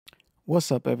What's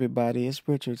up, everybody? It's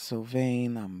Richard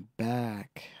Sylvain. I'm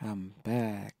back. I'm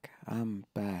back. I'm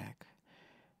back.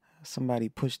 Somebody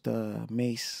push the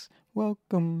Mace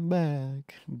welcome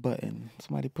back button.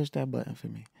 Somebody push that button for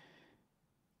me.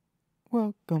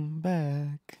 Welcome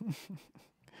back.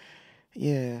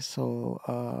 Yeah,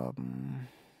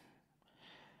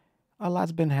 a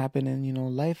lot's been happening,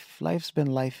 life's been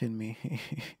life in me.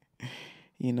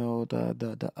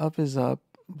 The up is up,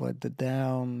 but the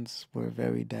downs were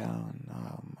very down.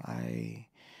 I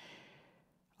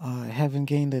haven't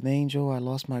gained an angel. I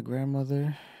lost my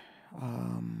grandmother.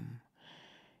 Um,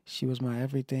 she was my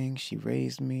everything. She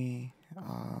raised me.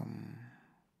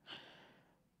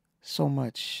 So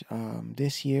much.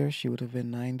 This year, she would have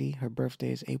been 90. Her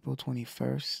birthday is April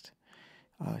 21st.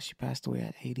 She passed away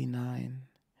at 89.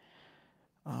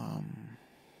 Um,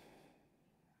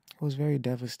 it was very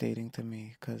devastating to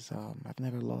me because I've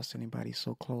never lost anybody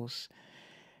so close.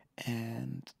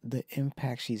 And the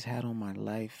impact she's had on my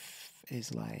life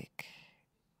is like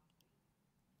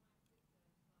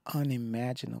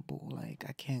unimaginable. Like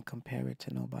I can't compare it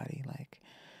to nobody.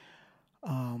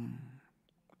 Um,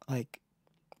 like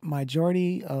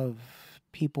majority of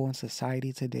people in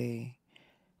society today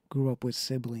grew up with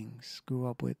siblings, grew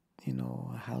up with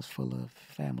a house full of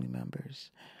family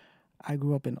members. I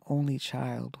grew up an only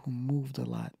child who moved a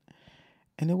lot,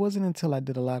 and it wasn't until I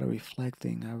did a lot of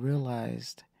reflecting I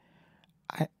realized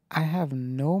I have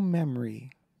no memory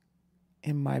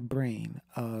in my brain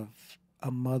of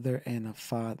a mother and a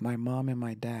father, my mom and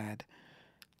my dad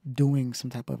doing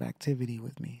some type of activity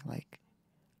with me. Like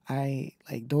I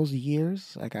like those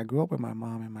years, like I grew up with my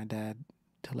mom and my dad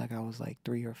till like I was like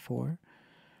 3 or 4.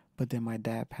 But then my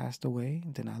dad passed away.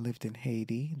 Then I lived in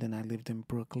Haiti. Then I lived in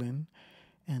Brooklyn.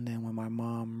 And then when my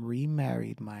mom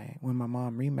remarried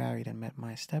and met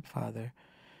my stepfather,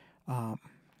 um,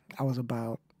 I was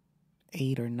about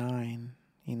 8 or 9.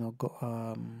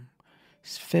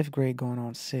 Fifth grade going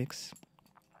on sixth,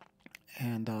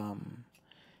 and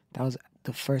that was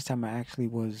the first time I actually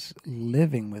was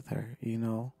living with her.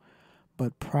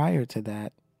 But prior to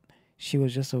that, she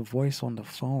was just a voice on the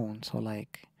phone. So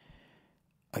like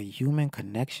a human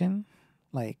connection,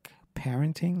 like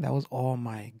parenting, that was all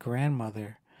my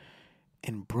grandmother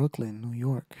in Brooklyn, New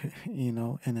York,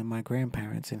 and then my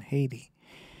grandparents in Haiti.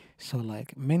 So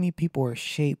like many people are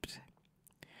shaped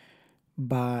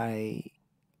by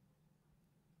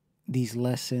these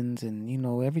lessons and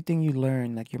everything you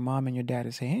learn, like your mom and your dad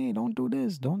is saying, hey, don't do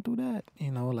this, don't do that,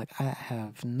 like I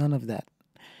have none of that.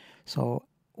 So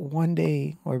one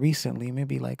day or recently,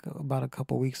 maybe like about a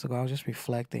couple weeks ago, I was just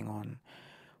reflecting on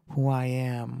who I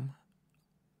am,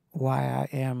 why I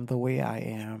am the way I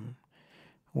am,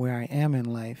 where I am in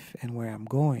life, and where I'm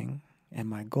going, and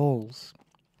my goals.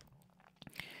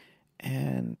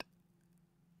 And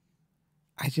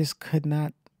I just could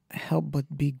not help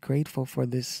but be grateful for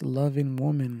this loving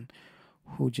woman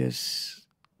who just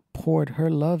poured her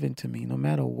love into me no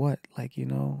matter what,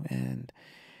 and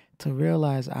to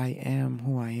realize I am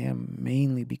who I am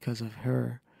mainly because of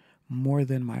her, more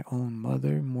than my own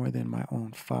mother, more than my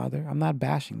own father. I'm not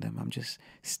bashing them. I'm just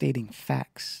stating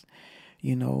facts.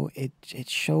 It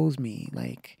shows me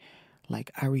like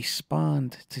I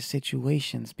respond to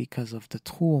situations because of the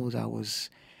tools I was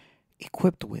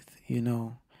equipped with,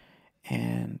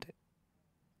 and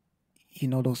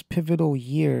those pivotal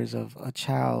years of a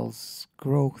child's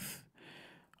growth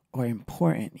are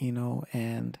important,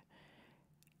 and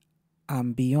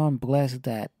I'm beyond blessed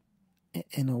that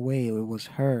in a way it was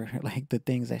her, like the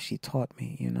things that she taught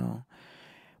me,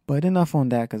 But enough on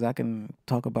that because I can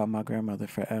talk about my grandmother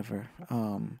forever.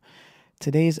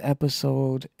 Today's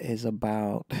episode is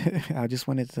about. I just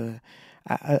wanted to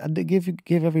I did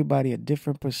give everybody a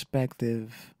different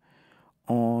perspective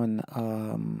on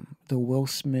the Will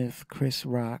Smith, Chris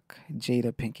Rock,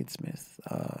 Jada Pinkett Smith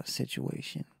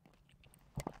situation.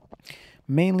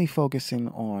 Mainly focusing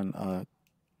on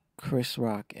Chris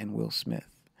Rock and Will Smith,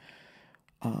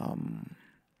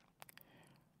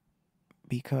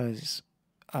 because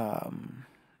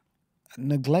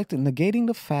negating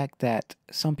the fact that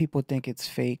some people think it's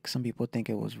fake, some people think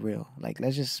it was real. Like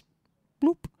let's just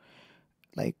bloop,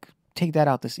 like take that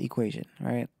out this equation,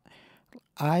 right?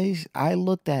 I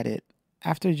looked at it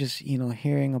after just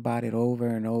hearing about it over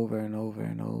and over and over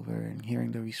and over and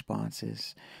hearing the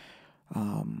responses.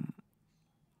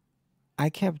 I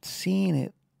kept seeing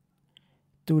it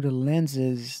through the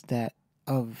lenses that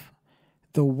of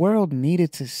the world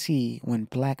needed to see when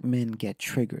black men get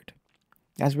triggered.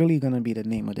 That's really going to be the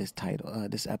name of this title,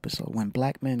 this episode, when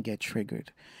black men get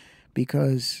triggered.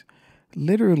 Because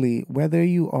literally, whether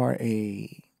you are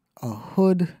a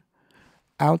hood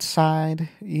outside,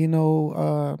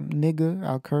 nigga.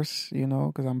 I'll curse,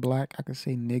 because I'm black. I could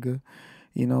say nigga,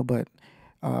 but,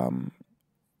 um,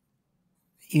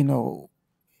 you know,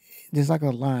 there's like a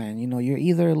line, you're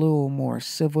either a little more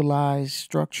civilized,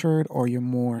 structured, or you're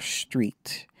more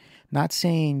street. Not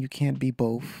saying you can't be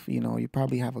both, you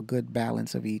probably have a good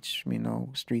balance of each,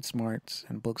 street smarts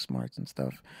and book smarts and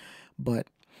stuff. But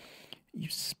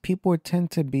people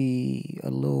tend to be a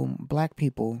little, black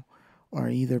people are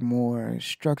either more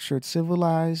structured,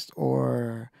 civilized,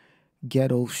 or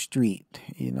ghetto street,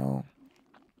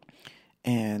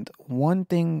 And one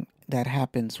thing that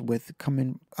happens with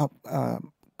coming up,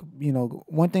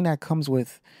 one thing that comes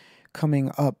with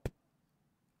coming up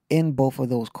in both of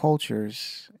those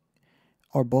cultures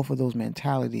or both of those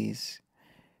mentalities,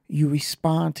 you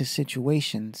respond to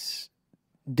situations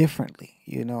differently,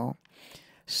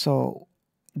 So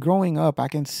growing up, I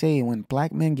can say when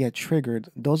black men get triggered,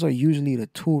 those are usually the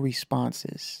two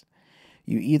responses.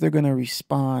 You're either going to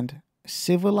respond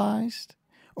civilized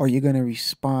or you're going to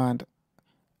respond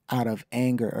out of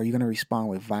anger, or you're going to respond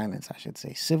with violence, I should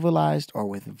say. Civilized or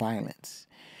with violence,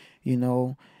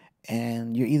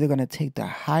 and you're either going to take the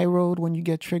high road when you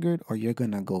get triggered or you're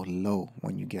going to go low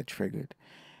when you get triggered.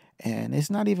 And it's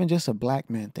not even just a black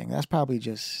man thing. That's probably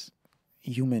just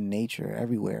human nature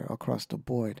everywhere across the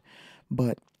board.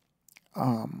 But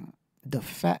I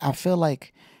feel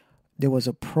like there was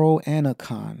a pro and a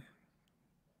con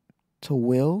to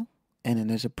Will, and then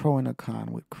there's a pro and a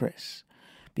con with Chris,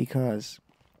 because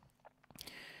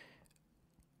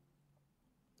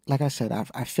like I said,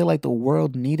 I feel like the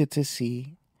world needed to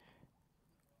see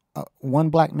one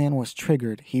black man was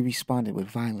triggered, he responded with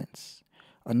violence.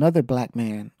 Another black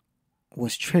man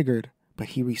was triggered, but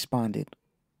he responded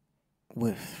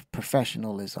with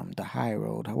professionalism, the high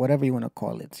road, whatever you want to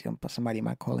call it. Somebody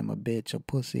might call him a bitch, a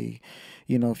pussy.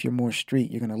 If you're more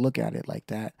street, you're going to look at it like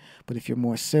that. But if you're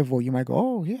more civil, you might go,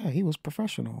 oh, yeah, he was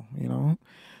professional,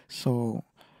 So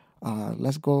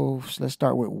let's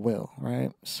start with Will,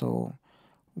 right? So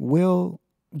Will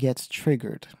gets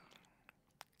triggered.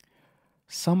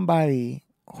 Somebody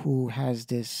who has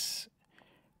this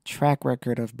track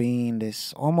record of being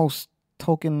this almost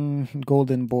token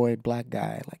golden boy black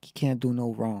guy, like he can't do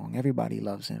no wrong. Everybody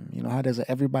loves him. How does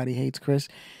everybody hates Chris?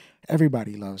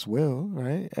 Everybody loves Will,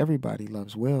 right? Everybody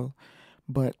loves Will.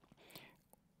 But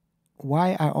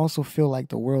why I also feel like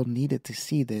the world needed to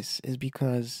see this is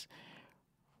because,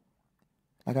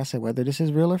 like I said, whether this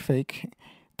is real or fake,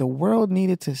 the world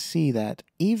needed to see that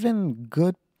even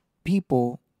good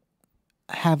people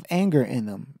have anger in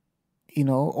them,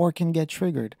 or can get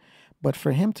triggered. But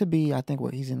for him to be, I think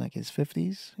he's in like his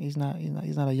 50s. He's not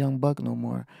a young buck no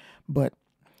more. But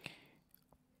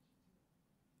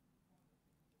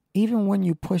even when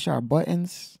you push our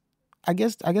buttons, I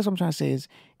guess what I'm trying to say is,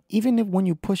 even if when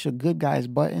you push a good guy's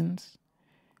buttons,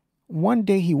 one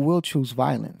day he will choose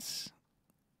violence.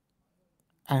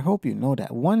 I hope you know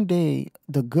that. One day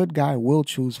the good guy will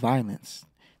choose violence.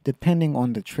 Depending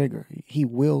on the trigger, he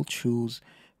will choose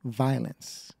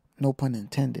violence. No pun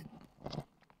intended.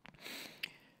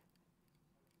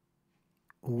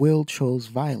 Will chose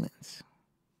violence.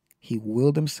 He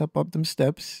willed himself up them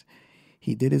steps.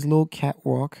 He did his little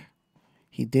catwalk.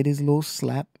 He did his little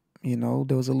slap. There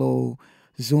was a little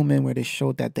zoom in where they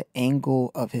showed that the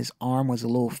angle of his arm was a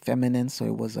little feminine, so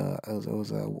it was a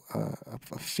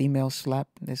female slap.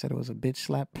 They said it was a bitch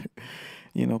slap.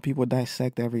 People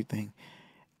dissect everything.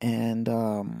 And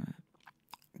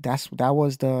that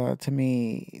was to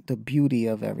me the beauty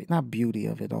of not beauty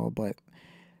of it all, but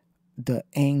the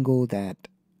angle that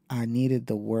I needed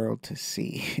the world to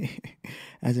see.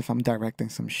 As if I'm directing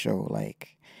some show,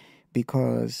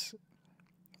 because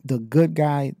the good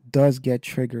guy does get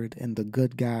triggered and the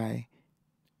good guy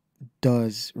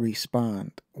does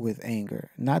respond with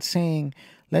anger. Not saying,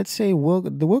 let's say the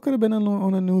Will could have been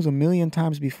on the news a million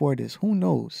times before this. Who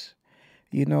knows?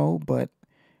 But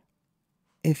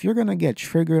if you're going to get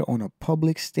triggered on a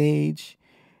public stage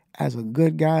as a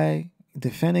good guy,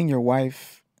 defending your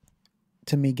wife,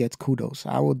 to me, gets kudos.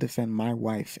 I will defend my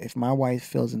wife. If my wife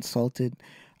feels insulted,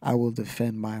 I will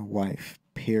defend my wife,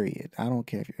 period. I don't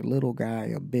care if you're a little guy,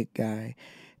 a big guy.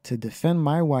 To defend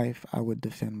my wife, I would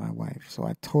defend my wife. So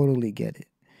I totally get it.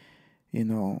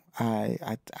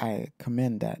 I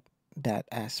commend that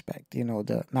aspect.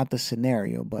 Not the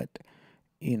scenario, but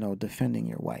defending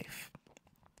your wife.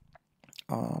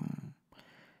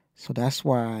 So that's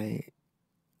why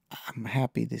I'm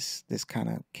happy this kind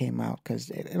of came out, because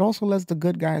it also lets the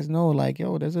good guys know, like,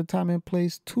 yo, there's a time and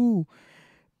place to,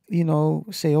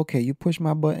 say, okay, you push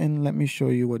my button, let me show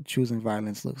you what choosing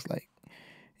violence looks like.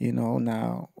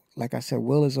 Now like I said,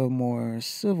 Will is a more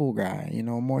civil guy, a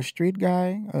more street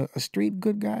guy, a street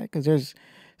good guy. Because there's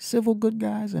civil good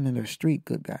guys and then there's street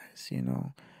good guys.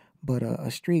 But a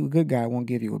street good guy won't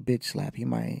give you a bitch slap. He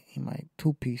might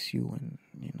two piece you and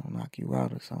knock you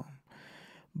out or something.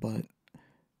 But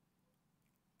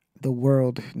the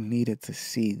world needed to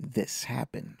see this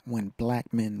happen when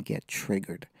black men get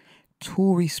triggered.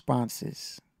 Two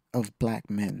responses of black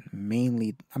men,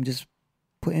 mainly. I'm just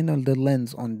putting the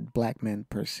lens on black men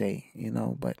per se,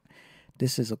 but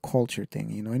this is a culture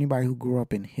thing. Anybody who grew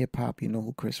up in hip hop, you know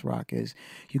who Chris Rock is.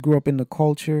 You grew up in the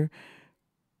culture,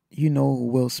 you know who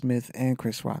Will Smith and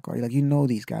Chris Rock are. Like,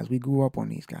 these guys. We grew up on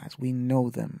these guys. We know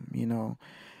them,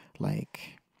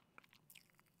 like,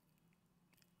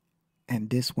 and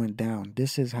this went down.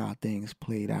 This is how things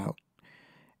played out.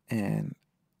 And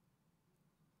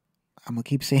I'm going to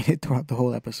keep saying it throughout the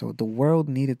whole episode. The world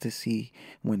needed to see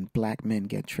when black men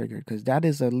get triggered, because that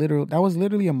was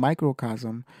literally a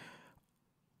microcosm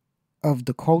of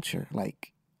the culture,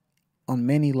 like on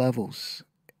many levels.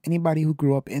 Anybody who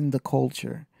grew up in the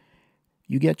culture,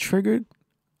 you get triggered.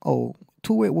 Oh,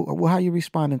 how you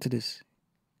responding to this?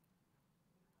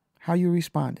 How you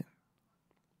responding?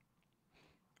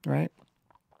 Right?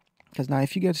 Because now,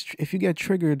 if you get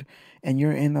triggered, and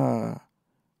you're in a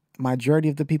majority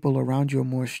of the people around you are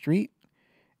more street,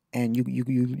 and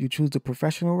you choose the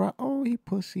professional route. Oh, he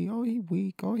pussy. Oh, he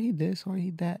weak. Oh, he this. Oh, he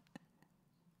that.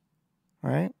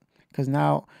 Right? Because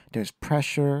now there's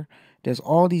pressure. There's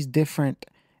all these different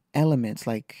elements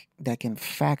like that can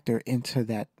factor into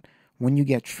that. When you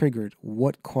get triggered,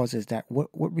 what causes that? What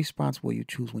response will you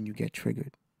choose when you get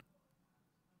triggered?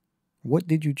 What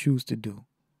did you choose to do?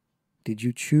 Did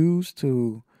you choose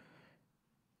to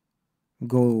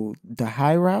go the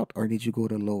high route, or did you go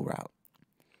the low route?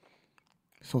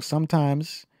 So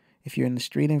sometimes if you're in the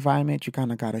street environment, you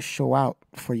kind of got to show out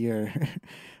for your,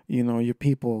 your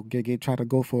people, try to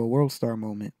go for a Worldstar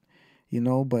moment,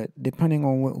 but depending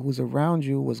on who's around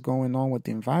you, what's going on, what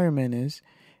the environment is,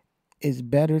 it's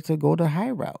better to go the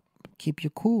high route. Keep you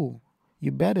cool.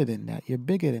 You're better than that. You're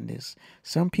bigger than this.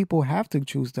 Some people have to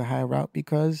choose the high route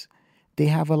because they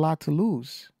have a lot to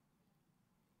lose.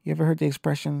 You ever heard the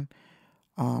expression,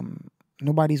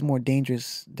 nobody's more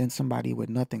dangerous than somebody with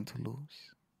nothing to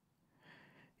lose?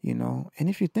 And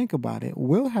if you think about it,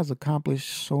 Will has accomplished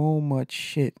so much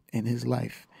shit in his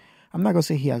life. I'm not going to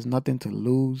say he has nothing to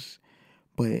lose,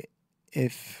 but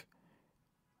if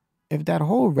that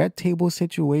whole red table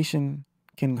situation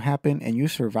can happen and you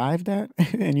survive that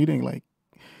and you didn't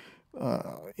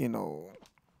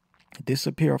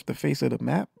disappear off the face of the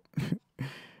map,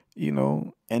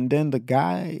 and then the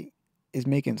guy is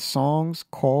making songs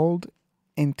called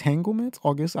Entanglement.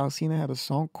 August Alsina had a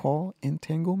song called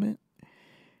Entanglement.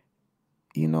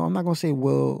 I'm not going to say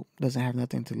Will doesn't have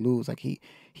nothing to lose. Like, he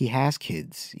has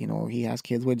kids, he has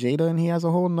kids with Jada, and he has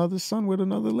a whole nother son with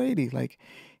another lady. Like,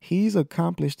 he's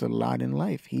accomplished a lot in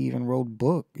life. He even wrote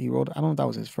book. I don't know if that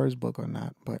was his first book or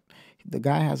not, but the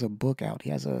guy has a book out. He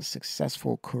has a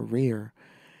successful career,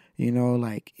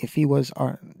 like if he was,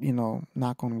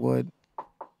 knock on wood,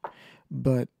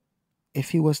 but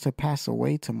if he was to pass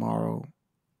away tomorrow,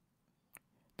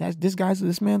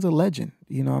 this man's a legend.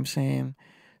 You know what I'm saying?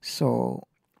 So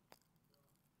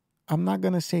I'm not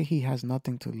going to say he has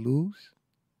nothing to lose,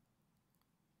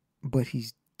 but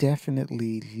he's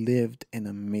definitely lived an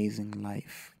amazing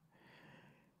life.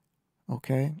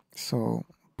 Okay? So,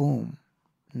 boom.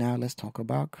 Now let's talk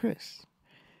about Chris.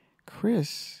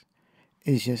 Chris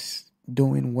is just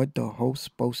doing what the host's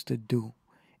supposed to do.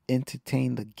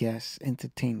 Entertain the guests,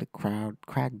 entertain the crowd,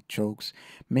 crack jokes,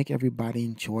 make everybody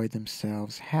enjoy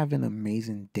themselves, have an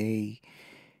amazing day.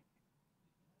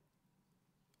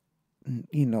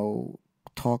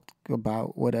 Talk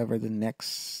about whatever the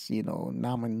next,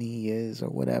 nominee is or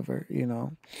whatever,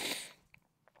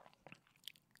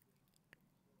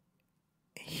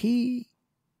 He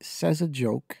says a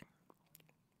joke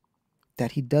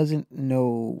that he doesn't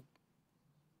know.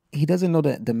 He doesn't know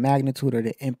the magnitude or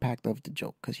the impact of the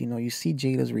joke. Because, you see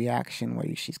Jada's reaction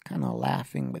where she's kind of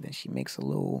laughing, but then she makes a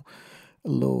little,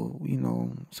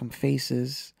 some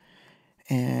faces.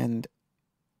 And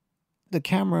the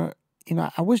camera,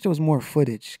 I wish there was more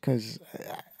footage, because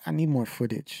I need more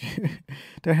footage.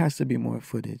 There has to be more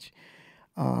footage.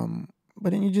 But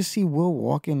then you just see Will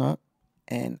walking up,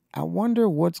 and I wonder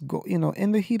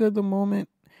in the heat of the moment,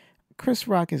 Chris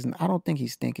Rock I don't think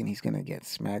he's thinking he's going to get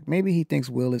smacked. Maybe he thinks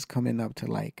Will is coming up to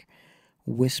like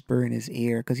whisper in his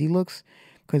ear,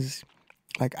 because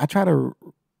I try to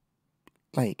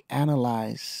like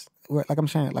analyze, like I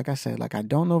said, like I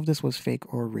don't know if this was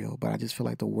fake or real, but I just feel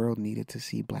like the world needed to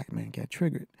see black men get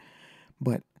triggered.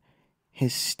 But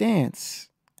his stance,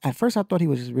 at first I thought he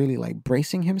was just really like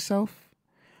bracing himself,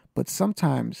 but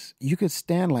sometimes you could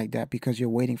stand like that because you're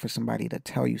waiting for somebody to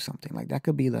tell you something. Like that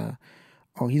could be the,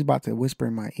 oh, he's about to whisper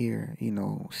in my ear,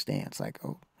 stance. Like,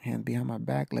 oh, hand behind my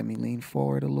back, let me lean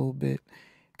forward a little bit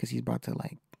because he's about to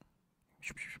like,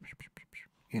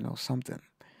 something.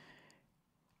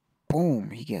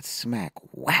 Boom, he gets smacked.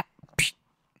 Whap.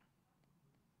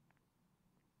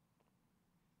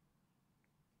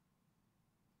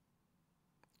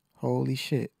 Holy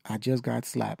shit, I just got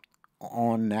slapped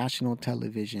on national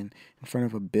television in front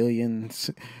of a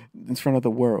billions, in front of the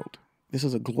world. This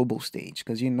is a global stage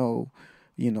because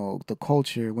the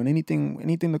culture. When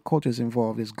anything the culture is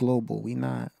involved is global. We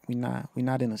not in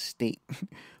a state.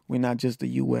 We're not just the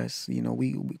U.S.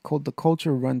 The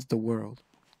culture runs the world.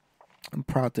 I'm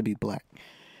proud to be black.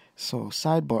 So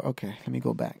sidebar. Okay, let me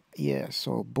go back. Yeah.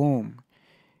 So boom,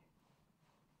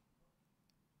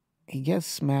 he gets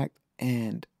smacked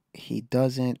and he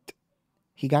doesn't.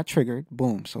 He got triggered.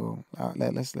 Boom. So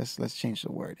let's change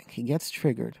the word. He gets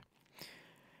triggered.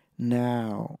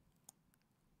 Now,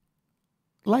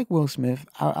 like Will Smith,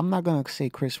 I'm not gonna say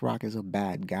Chris Rock is a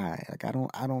bad guy. Like I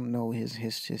don't know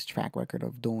his track record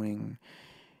of doing,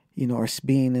 or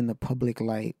being in the public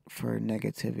light for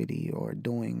negativity or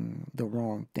doing the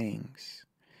wrong things,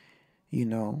 you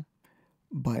know.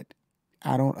 But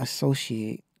I don't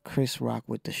associate Chris Rock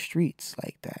with the streets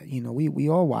like that. We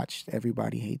all watched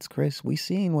Everybody Hates Chris. We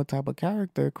seen what type of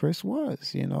character Chris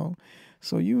was.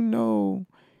 So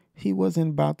he wasn't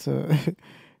about to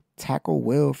tackle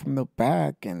Will from the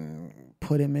back and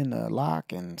put him in a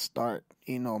lock and start,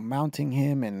 mounting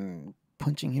him and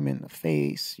punching him in the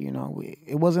face.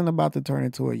 It wasn't about to turn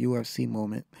into a UFC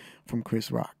moment from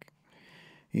Chris Rock,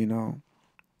 you know.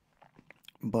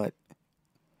 But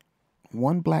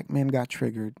one black man got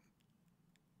triggered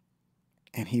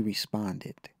and he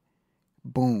responded.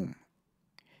 Boom.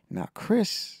 Now,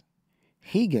 Chris,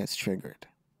 he gets triggered.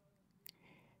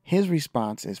 His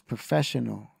response is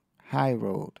professional, high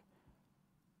road.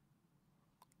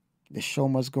 The show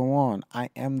must go on. I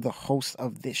am the host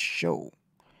of this show.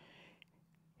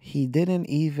 He didn't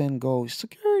even go,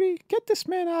 security, get this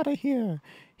man out of here.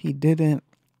 He didn't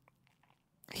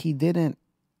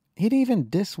even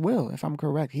diss Will, if I'm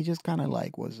correct. He just kind of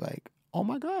was like, oh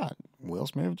my God, Will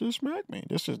Smith just smacked me.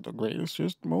 This is the greatest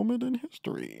just moment in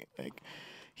history. Like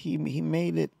he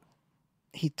made it,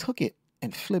 he took it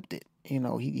and flipped it.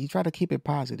 He tried to keep it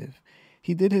positive.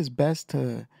 He did his best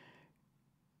to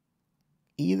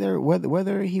either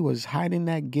whether he was hiding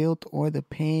that guilt or the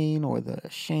pain or the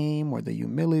shame or the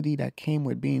humility that came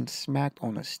with being smacked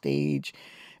on a stage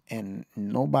and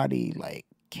nobody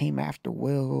came after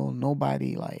Will.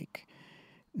 Nobody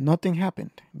nothing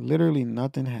happened. Literally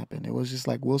nothing happened. It was just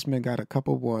like Will Smith got a cup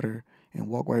of water and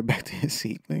walked right back to his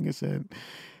seat. Nigga said,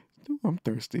 I'm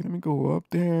thirsty. Let me go up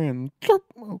there and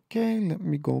okay, let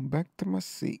me go back to my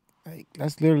seat.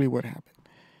 That's literally what happened.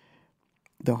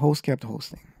 The host kept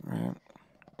hosting, right?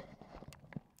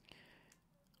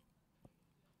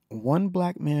 One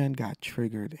black man got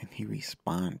triggered and he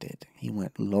responded. He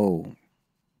went low.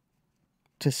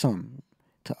 To some.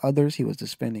 To others, he was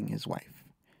defending his wife.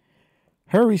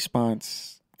 Her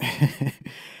response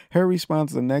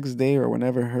the next day or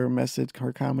whenever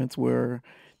her comments were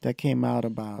that came out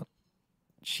about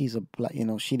she's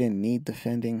she didn't need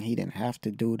defending, he didn't have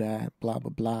to do that, blah blah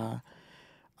blah.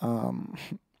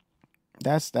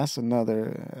 That's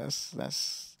another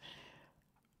that's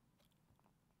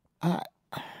I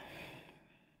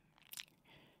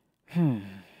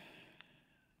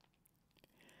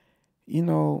you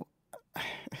know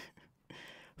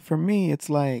for me it's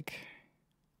like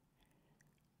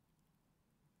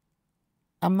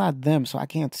I'm not them, so I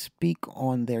can't speak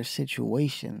on their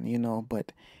situation,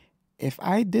 but if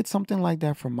I did something like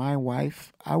that for my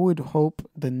wife, I would hope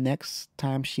the next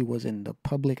time she was in the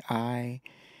public eye,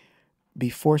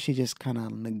 before she just kind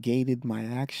of negated my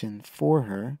action for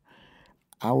her,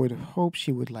 I would hope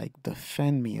she would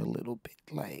defend me a little bit.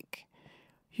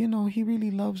 He really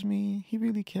loves me. He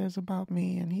really cares about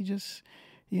me. And he just,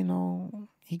 he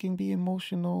can be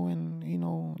emotional. And,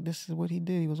 this is what he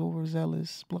did. He was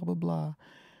overzealous, blah, blah, blah,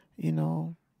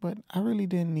 But I really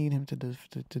didn't need him to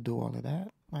do all of that.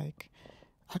 I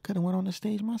could have went on the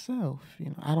stage myself.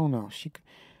 I don't know.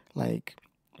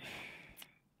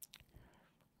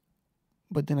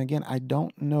 But then again, I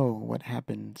don't know what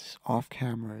happens off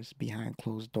cameras, behind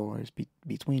closed doors,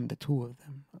 between the two of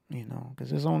them,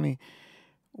 because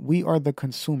we are the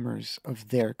consumers of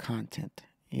their content.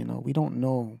 We don't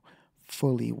know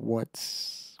fully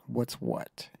what's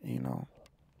what.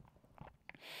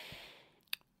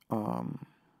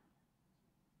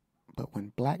 But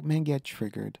when black men get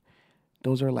triggered,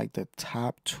 those are like the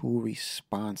top two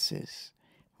responses: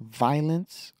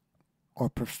 violence or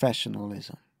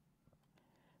professionalism.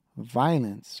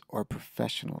 Violence or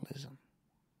professionalism.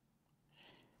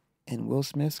 In Will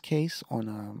Smith's case,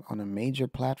 on a major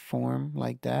platform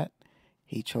like that,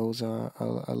 he chose a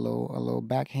little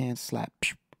backhand slap.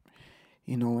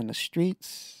 You know, in the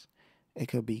streets, it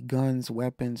could be guns,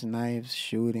 weapons, knives,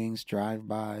 shootings,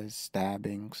 drive-bys,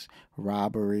 stabbings,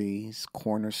 robberies,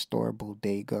 corner store,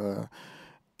 bodega,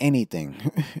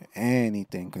 anything.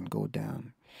 Anything can go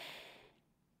down.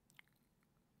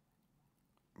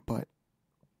 But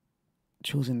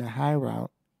choosing the high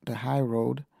route, the high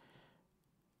road,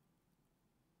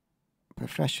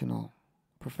 professionalism.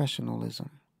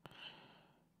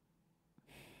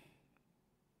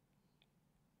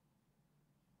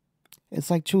 It's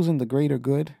like choosing the greater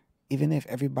good, even if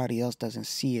everybody else doesn't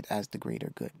see it as the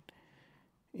greater good.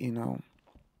 You know,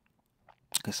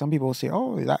 because some people will say,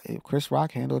 "Oh, Chris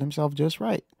Rock handled himself just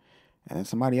right," and then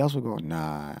somebody else will go,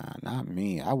 "Nah, not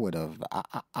me. I would have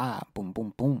boom,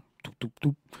 boom, boom, doop, doop,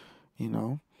 doop." You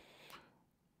know,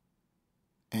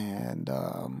 and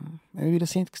maybe the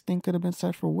same thing could have been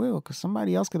said for Will, because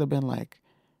somebody else could have been like,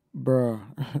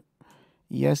 "Bruh,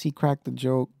 yes, he cracked the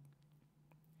joke,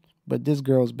 but this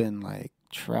girl's been like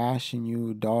trashing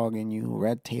you, dogging you,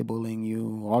 red tabling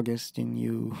you, Augusting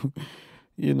you,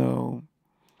 you know,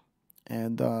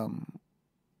 and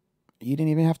you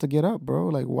didn't even have to get up, bro.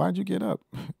 Like, why'd you get up?"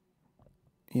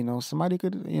 You know, somebody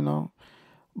could, you know,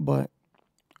 but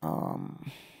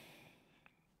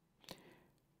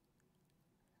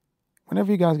whenever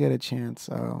you guys get a chance,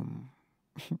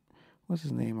 what's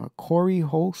his name? Corey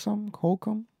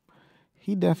Holcomb.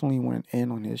 He definitely went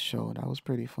in on his show. That was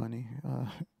pretty funny.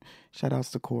 Shout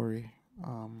outs to Corey.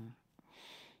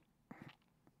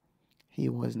 He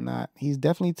was not. He's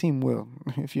definitely Team Will.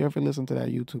 If you ever listen to that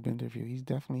YouTube interview, he's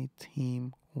definitely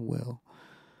Team Will.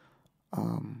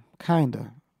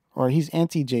 Kinda, or he's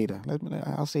anti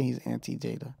Jada. I'll say he's anti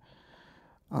Jada.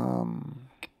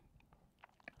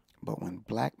 But when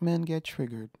black men get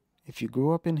triggered, if you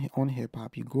grew up on hip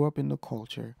hop, you grew up in the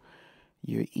culture,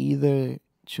 you're either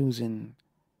choosing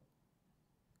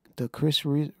the Chris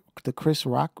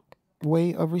Rock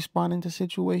way of responding to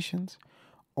situations,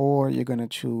 or you're gonna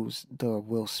choose the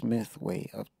Will Smith way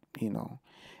of, you know.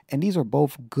 And these are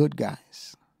both good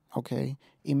guys. Okay,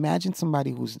 imagine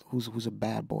somebody who's a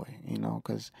bad boy, you know,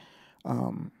 because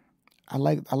I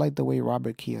like the way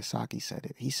Robert Kiyosaki said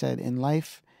it. He said, in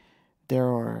life there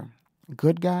are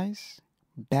good guys,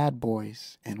 bad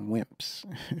boys, and wimps.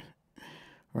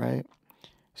 Right?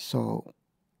 So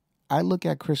I look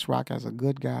at Chris Rock as a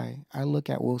good guy. I look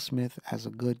at Will Smith as a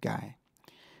good guy.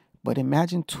 But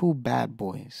imagine two bad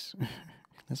boys.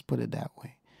 Let's put it that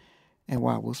way. And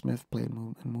wow, Will Smith played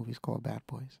in movies called Bad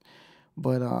Boys.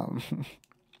 But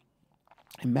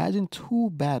imagine two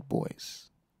bad boys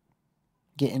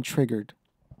getting triggered.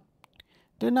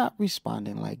 They're not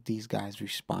responding like these guys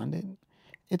responded.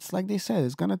 It's like they said,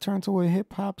 it's gonna turn to a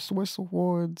hip hop Swiss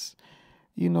Awards.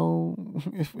 You know,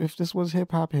 if this was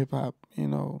hip hop, you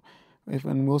know, if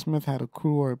when Will Smith had a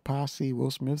crew or a posse,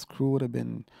 Will Smith's crew would have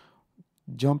been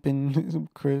jumping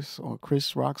Chris, or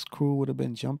Chris Rock's crew would have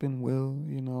been jumping Will,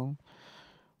 you know.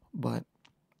 But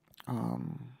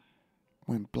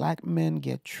when black men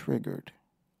get triggered,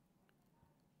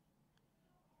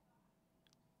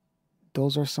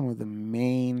 those are some of the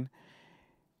main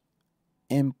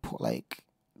input, like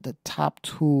the top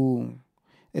two.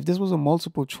 If this was a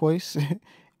multiple choice,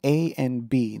 A and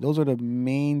B, those are the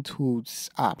main two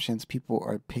options people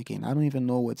are picking. I don't even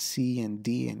know what C and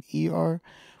D and E are,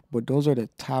 but those are the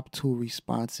top two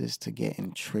responses to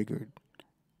getting triggered: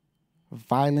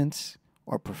 violence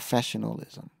or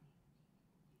professionalism.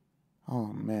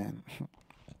 Oh man.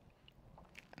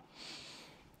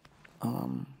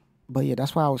 But yeah,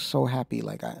 that's why I was so happy.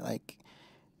 I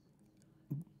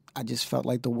just felt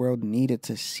like the world needed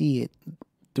to see it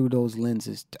through those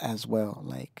lenses as well.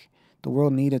 Like, the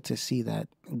world needed to see that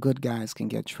good guys can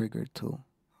get triggered too,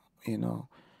 you know.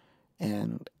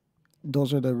 And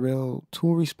those are the real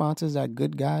two responses that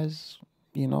good guys,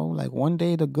 you know, like one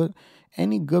day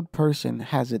any good person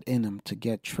has it in them to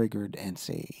get triggered and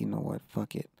say, you know what,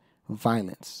 fuck it,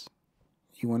 violence.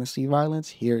 You want to see violence?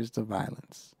 Here's the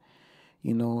violence.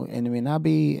 You know, and it may not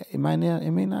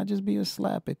just be a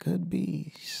slap. It could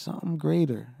be something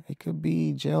greater. It could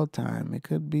be jail time. It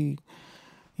could be,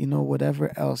 you know,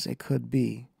 whatever else it could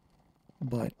be.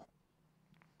 But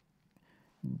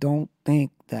don't think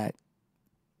that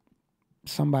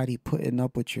somebody putting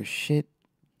up with your shit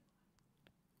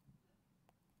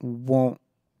won't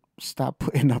stop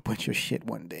putting up with your shit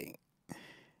one day.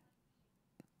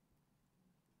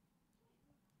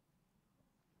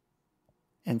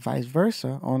 And vice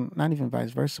versa, on not even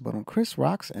vice versa, but on Chris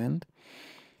Rock's end,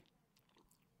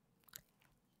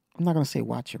 I'm not gonna say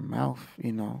watch your mouth,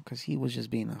 because he was just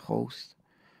being a host.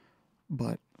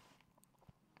 But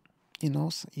you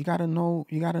gotta know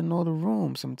the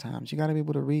room. Sometimes you gotta be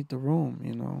able to read the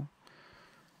room.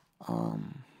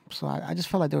 So I just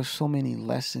felt like there were so many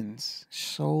lessons,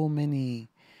 so many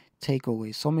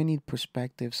takeaways, so many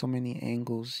perspectives, so many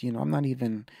angles. I'm not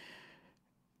even,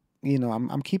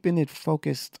 I'm keeping it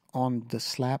focused on the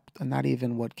slap, and not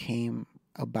even what came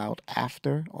about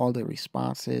after, all the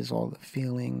responses, all the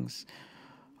feelings,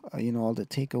 all the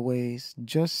takeaways.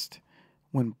 Just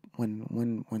when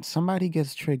somebody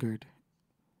gets triggered,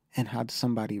 and how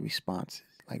somebody responded.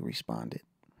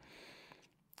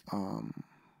 Um,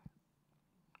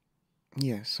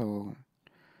 yeah. So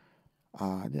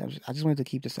I just wanted to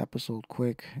keep this episode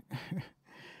quick.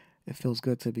 It feels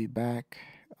good to be back.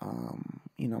 I'm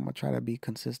gonna try to be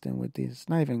consistent with this.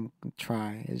 Not even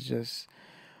try. It's just,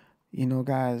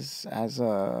 guys, as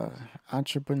a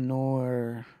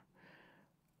entrepreneur,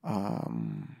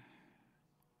 um,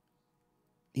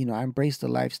 I embrace the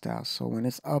lifestyle. So when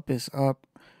it's up, it's up.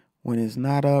 When it's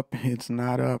not up, it's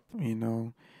not up.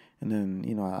 And then,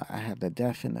 I have the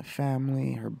death in the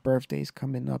family. Her birthday's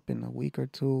coming up in a week or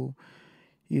two.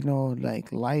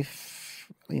 Like life,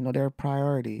 there are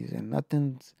priorities, and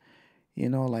nothing's,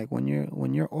 like when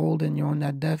you're old and you're on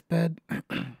that deathbed,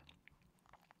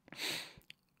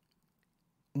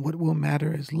 what will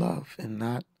matter is love, and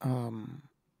not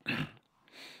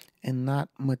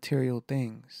material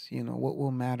things. What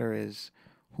will matter is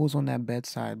who's on that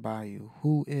bedside by you,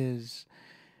 who is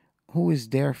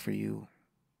there for you,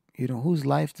 whose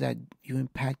life that you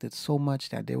impacted so much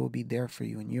that they will be there for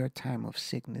you in your time of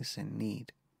sickness and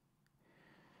need,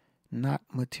 not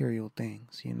material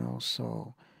things.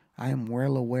 So I am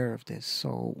well aware of this.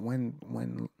 So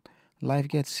when life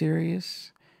gets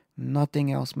serious,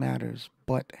 nothing else matters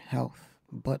but health,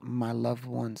 but my loved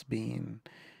ones being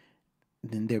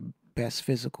in their best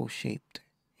physical shape,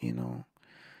 you know.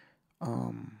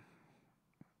 Um,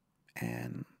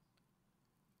 and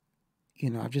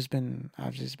I've just been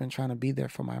trying to be there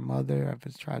for my mother. I've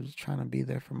been trying to be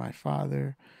there for my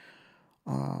father,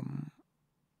 um,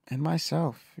 and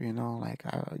myself. Like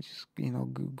I just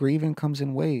grieving comes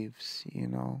in waves.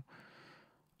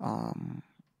 Um,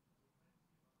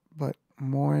 but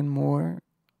more and more,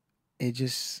 it's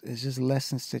just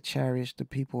lessons to cherish the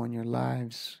people in your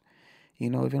lives.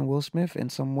 Even Will Smith, in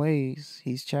some ways,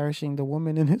 he's cherishing the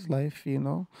woman in his life.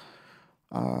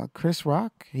 Chris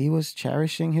Rock, he was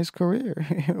cherishing his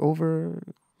career over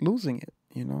losing it.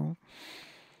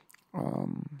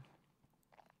 Um,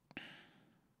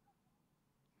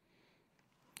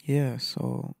 yeah,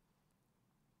 so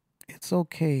it's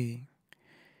okay.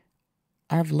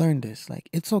 I've learned this. Like,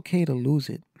 it's okay to lose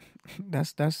it.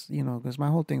 That's because my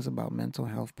whole thing's about mental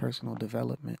health, personal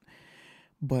development.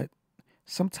 But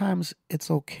sometimes it's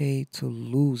okay to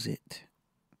lose it.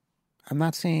 I'm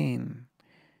not saying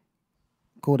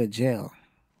go to jail.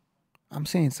 I'm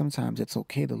saying sometimes it's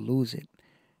okay to lose it.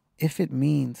 If it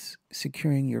means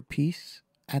securing your peace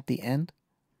at the end,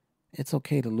 it's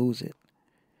okay to lose it.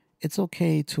 It's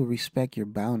okay to respect your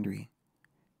boundary.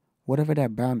 Whatever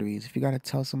that boundary is, if you got to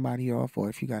tell somebody off, or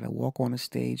if you got to walk on a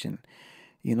stage and,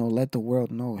 let the world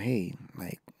know, hey,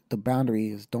 like, the boundary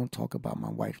is don't talk about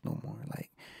my wife no more. Like,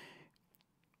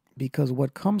 because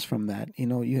what comes from that,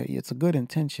 it's a good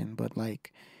intention, but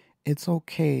like, it's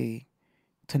okay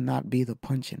to not be the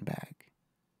punching bag.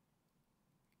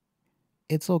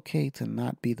 It's okay to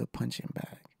not be the punching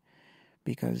bag,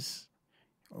 because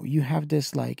you have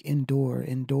this like endure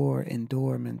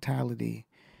mentality.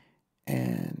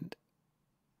 And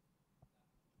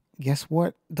guess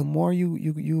what? The more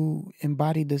you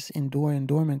embody this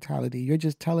endure mentality, you're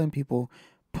just telling people,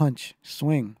 punch,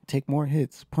 swing, take more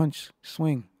hits, punch,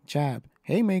 swing, jab,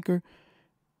 haymaker.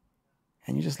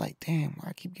 And you're just like, damn, why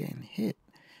I keep getting hit?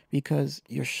 Because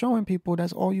you're showing people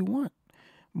that's all you want.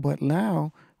 But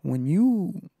now, when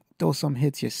you throw some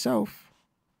hits yourself,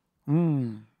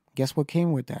 guess what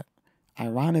came with that?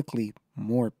 Ironically,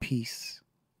 more peace.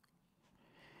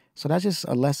 So that's just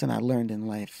a lesson I learned in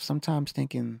life. Sometimes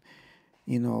thinking,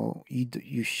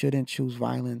 you shouldn't choose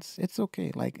violence. It's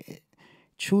okay. Like,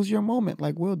 choose your moment,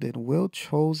 like Will did. Will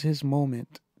chose his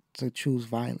moment to choose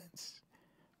violence.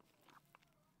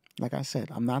 Like I said,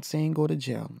 I'm not saying go to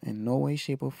jail in no way,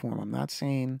 shape, or form. I'm not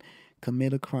saying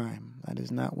commit a crime. That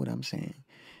is not what I'm saying.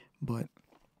 But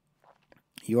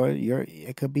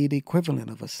it could be the equivalent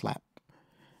of a slap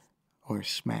or a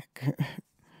smack.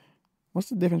 What's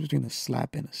the difference between a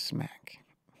slap and a smack?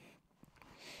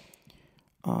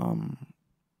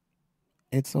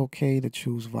 It's okay to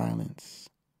choose violence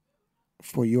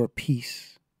for your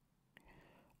peace.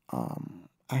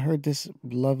 I heard this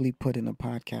lovely put in a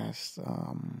podcast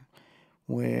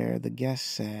where the guest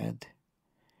said,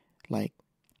 like,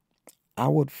 I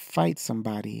would fight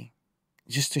somebody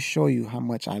just to show you how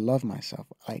much I love myself.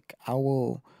 Like, I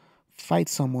will fight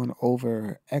someone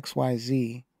over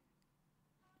XYZ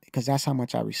because that's how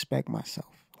much I respect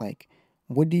myself. Like,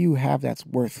 what do you have that's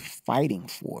worth fighting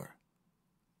for?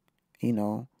 You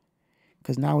know,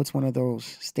 because now it's one of those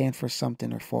stand for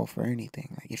something or fall for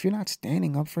anything. Like, if you're not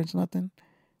standing up for nothing,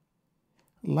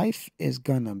 life is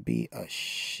gonna be a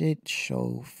shit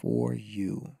show for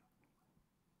you.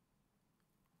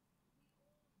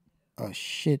 A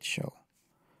shit show.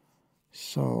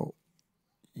 So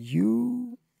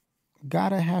you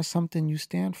gotta have something you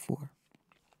stand for.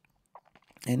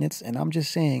 And I'm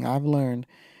just saying, I've learned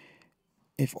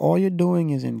if all you're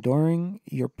doing is enduring,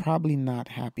 you're probably not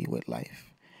happy with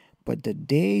life. But the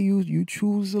day you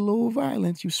choose a little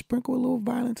violence, you sprinkle a little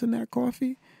violence in that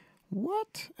coffee,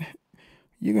 what?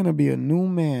 You're gonna be a new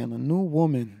man, a new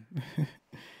woman.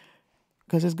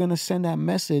 Because it's gonna send that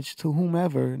message to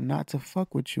whomever not to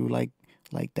fuck with you like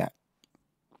that.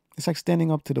 It's like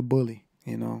standing up to the bully,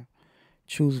 you know.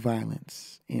 Choose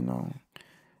violence, you know.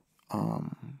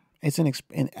 It's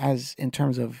as in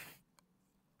terms of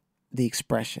the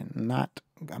expression.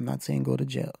 I'm not saying go to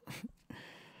jail.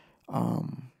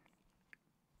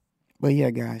 But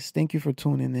yeah, guys, thank you for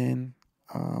tuning in.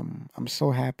 I'm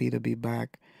so happy to be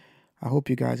back. I hope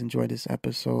you guys enjoyed this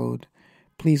episode.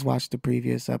 Please watch the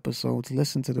previous episodes.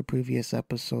 Listen to the previous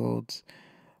episodes.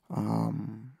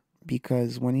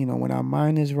 Because when our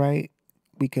mind is right,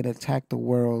 we could attack the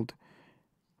world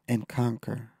and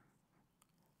conquer.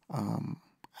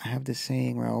 I have this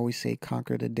saying where I always say,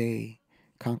 conquer the day,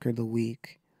 conquer the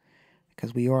week,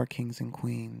 because we are kings and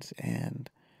queens. And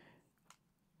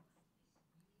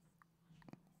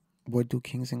what do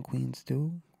kings and queens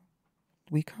do?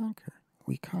 We conquer.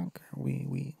 We conquer.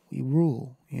 We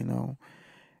rule, you know.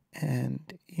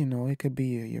 And, it could be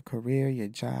your career, your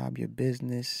job, your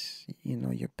business,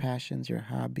 your passions, your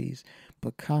hobbies.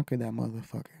 But conquer that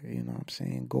motherfucker, you know what I'm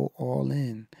saying? Go all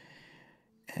in.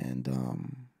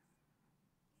 And,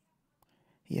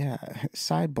 yeah,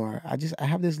 sidebar. I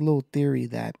have this little theory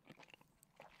that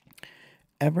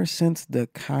ever since the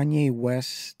Kanye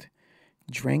West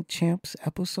Drink Champs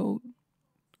episode,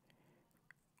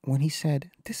 when he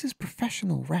said, "This is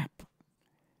professional rap,"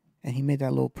 and he made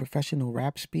that little professional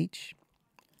rap speech,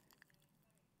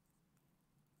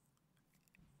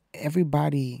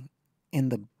 everybody in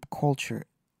the culture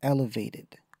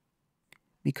elevated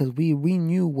because we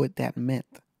knew what that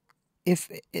meant. If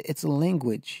it's a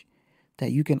language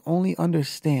that you can only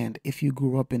understand if you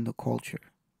grew up in the culture.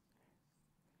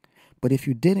 But if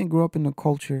you didn't grow up in the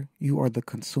culture, you are the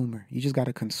consumer. You just got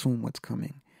to consume what's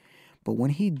coming. But when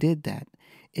he did that,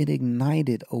 it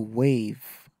ignited a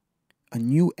wave, a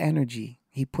new energy.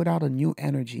 He put out a new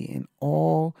energy in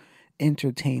all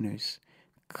entertainers,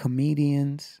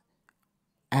 comedians,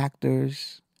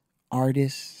 actors,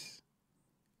 artists,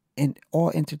 and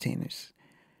all entertainers.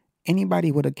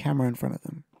 Anybody with a camera in front of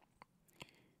them.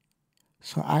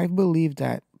 So I believe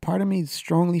that part of me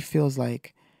strongly feels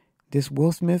like this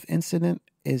Will Smith incident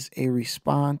is a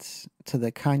response to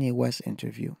the Kanye West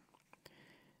interview.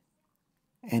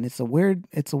 And it's a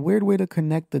weird way to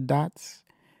connect the dots,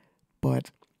 but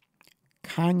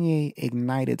Kanye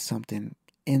ignited something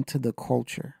into the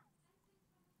culture.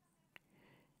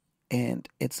 And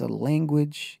it's a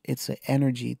language, it's an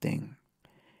energy thing.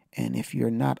 And if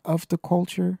you're not of the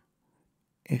culture,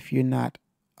 if you're not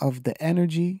of the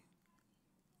energy,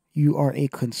 you are a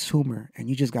consumer and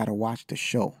you just got to watch the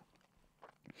show.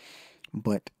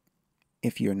 But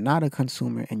if you're not a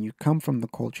consumer and you come from the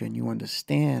culture and you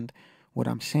understand what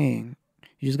I'm saying,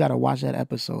 you just got to watch that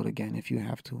episode again if you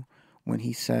have to. When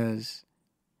he says,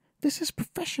 "This is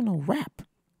professional rap.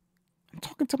 I'm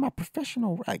talking to my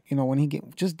professional," like, when he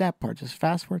get just that part, just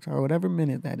fast forward to whatever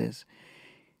minute that is.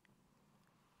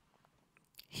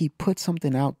 He put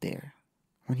something out there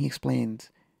when he explains,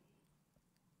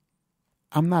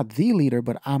 "I'm not the leader,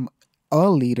 but I'm a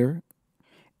leader."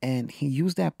 And he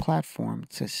used that platform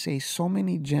to say so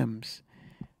many gems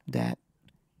that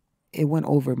it went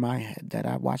over my head, that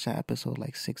I watched that episode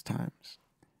like 6 times.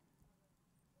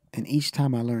 And each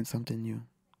time I learned something new.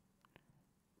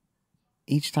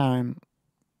 Each time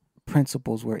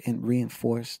principles were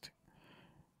reinforced.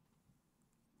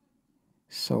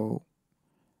 So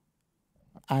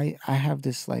I have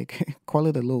this, like, call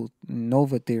it a little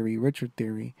Nova theory, Richard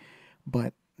theory,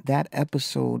 but that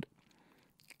episode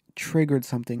triggered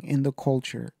something in the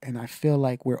culture, and I feel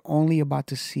like we're only about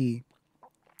to see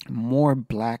more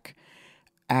black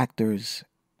actors,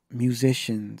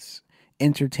 musicians,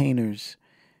 entertainers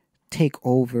take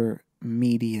over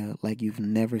media like you've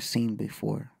never seen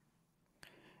before.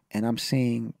 And I'm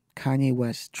saying Kanye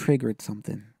West triggered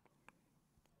something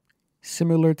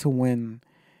similar to when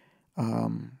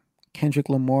Kendrick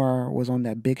Lamar was on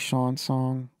that Big Sean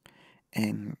song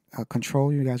and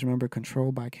Control. You guys remember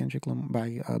Control by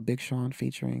Big Sean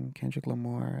featuring Kendrick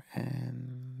Lamar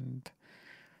and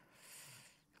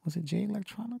was it Jay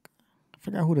Electronica? I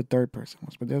forgot who the third person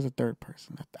was, but there's a third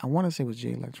person. I want to say it was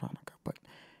Jay Electronica. But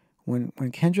when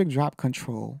Kendrick dropped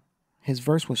Control, his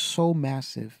verse was so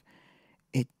massive,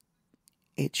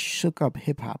 it shook up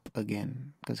hip hop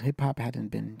again because hip hop hadn't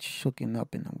been shooken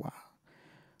up in a while.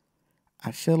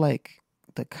 I feel like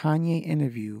the Kanye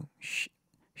interview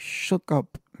shook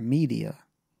up media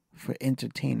for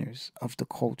entertainers of the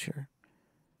culture,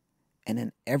 and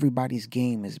then everybody's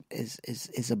game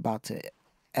is about to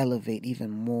elevate even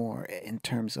more in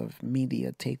terms of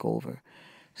media takeover.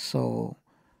 So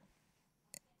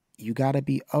you got to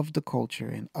be of the culture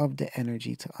and of the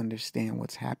energy to understand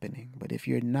what's happening. But if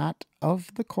you're not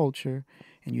of the culture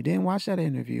and you didn't watch that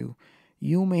interview,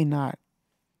 you may not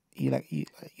you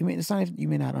may it's not you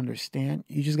may not understand.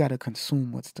 You just got to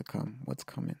consume what's to come, what's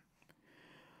coming.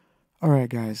 All right,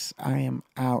 guys, I am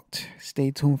out. Stay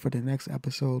tuned for the next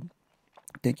episode.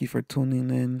 Thank you for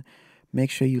tuning in. Make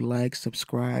sure you like,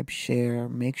 subscribe, share.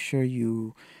 Make sure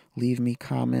you leave me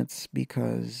comments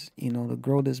because, to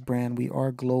grow this brand, we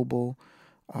are global.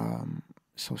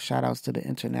 So shout outs to the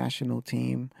international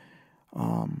team.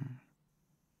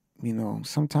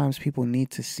 Sometimes people need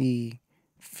to see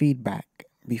feedback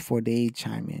before they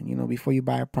chime in. Before you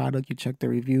buy a product, you check the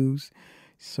reviews.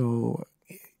 So,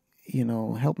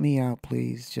 help me out,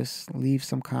 please. Just leave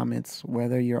some comments,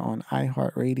 whether you're on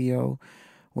iHeartRadio,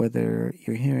 whether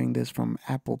you're hearing this from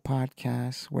Apple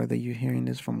Podcasts, whether you're hearing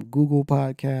this from Google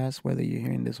Podcasts, whether you're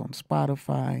hearing this on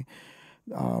Spotify.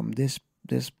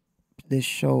 This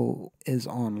show is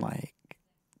on like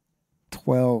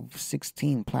 12,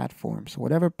 16 platforms. So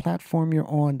whatever platform you're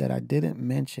on that I didn't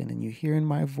mention and you're hearing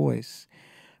my voice,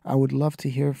 I would love to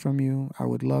hear from you. I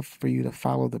would love for you to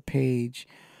follow the page.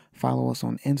 Follow us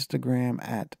on Instagram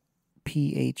at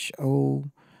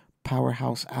PHO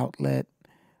Powerhouse Outlet.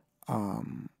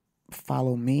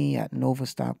 Follow me at Nova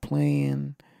Stop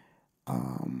Playing.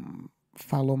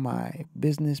 Follow my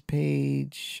business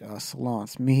page,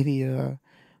 Salons Media.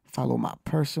 Follow my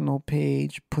personal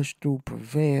page, Push Through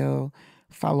Prevail.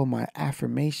 Follow my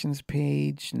affirmations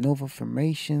page, Nova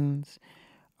Formations.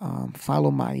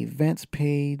 Follow my events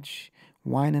page,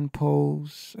 Wine and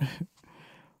Pose.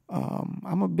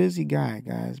 I'm a busy guy,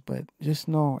 guys, but just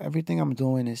know everything I'm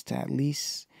doing is to at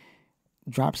least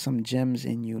drop some gems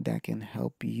in you that can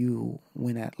help you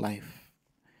win at life.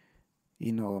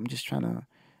 I'm just trying to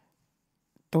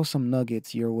throw some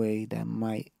nuggets your way that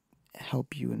might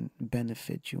help you and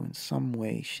benefit you in some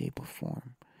way, shape, or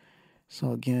form.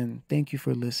 So again, thank you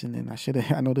for listening.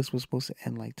 I know this was supposed to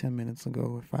end like 10 minutes ago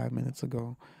or 5 minutes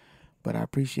ago, but I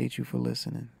appreciate you for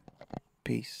listening.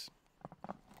 Peace.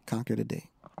 Conquer the day.